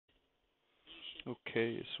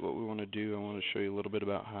Okay, so what we want to do, I want to show you a little bit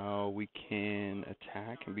about how we can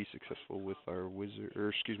attack and be successful with our wizard, or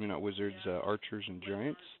excuse me, not wizards, archers and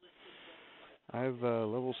giants. I have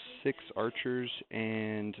level 6 archers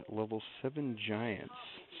and level 7 giants,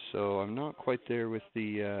 so I'm not quite there with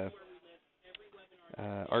the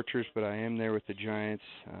archers, but I am there with the giants.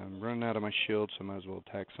 I'm running out of my shield, so I might as well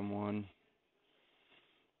attack someone.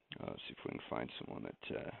 Let's see if we can find someone that's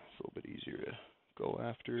a little bit easier to go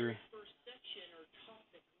after.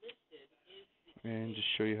 And just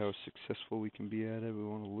show you how successful we can be at it. We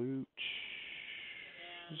want to loot.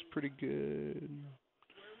 This is pretty good.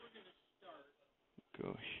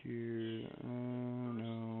 Go here.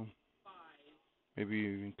 No. Maybe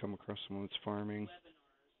you can come across someone that's farming.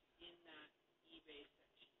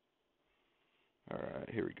 Alright,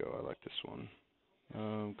 here we go. I like this one.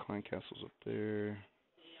 Clan Castle's up there.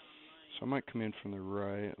 So I might come in from the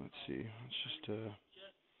right. Let's see. Let's just see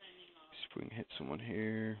if we can hit someone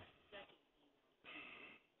here.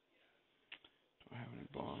 Don't have any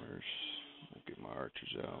bombers. We'll get my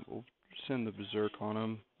archers out. We'll send the berserk on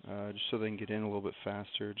them, just so they can get in a little bit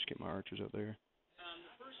faster. Just get my archers out there.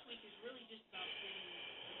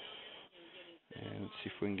 And let's see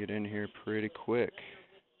if we can get in here pretty quick.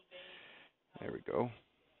 There we go.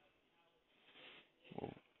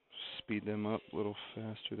 We'll speed them up a little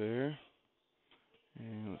faster there.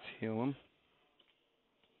 And let's heal them.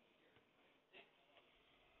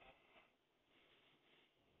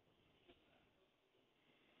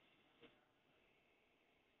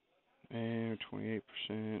 And 28%.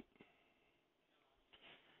 It's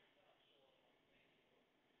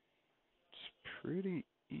pretty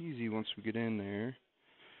easy once we get in there.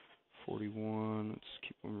 41. Let's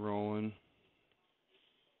keep them rolling.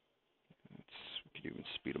 We could even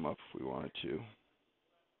speed them up if we wanted to.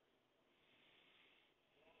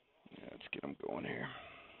 Yeah, let's get them going here.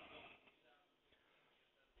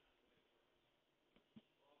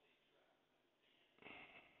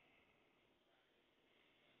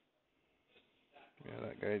 Yeah,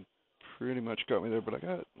 that guy pretty much got me there, but I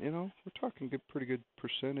got, we're talking pretty good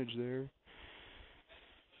percentage there.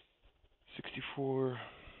 64,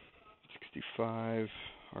 65.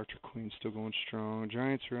 Archer Queen's still going strong.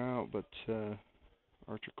 Giants are out, but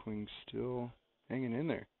Archer Queen's still hanging in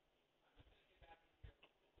there.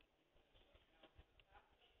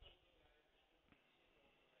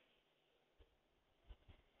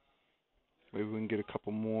 Maybe we can get a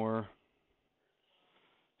couple more.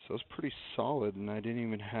 So it's pretty solid, and I didn't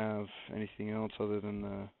even have anything else other than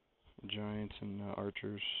the giants and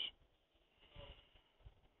archers.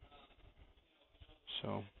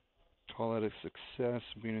 So call that a success.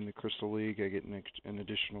 Being in the Crystal League, I get an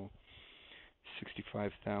additional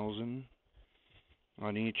 65,000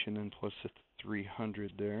 on each, and then plus the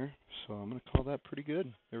 300 there. So I'm going to call that pretty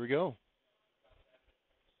good. There we go.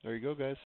 There you go, guys.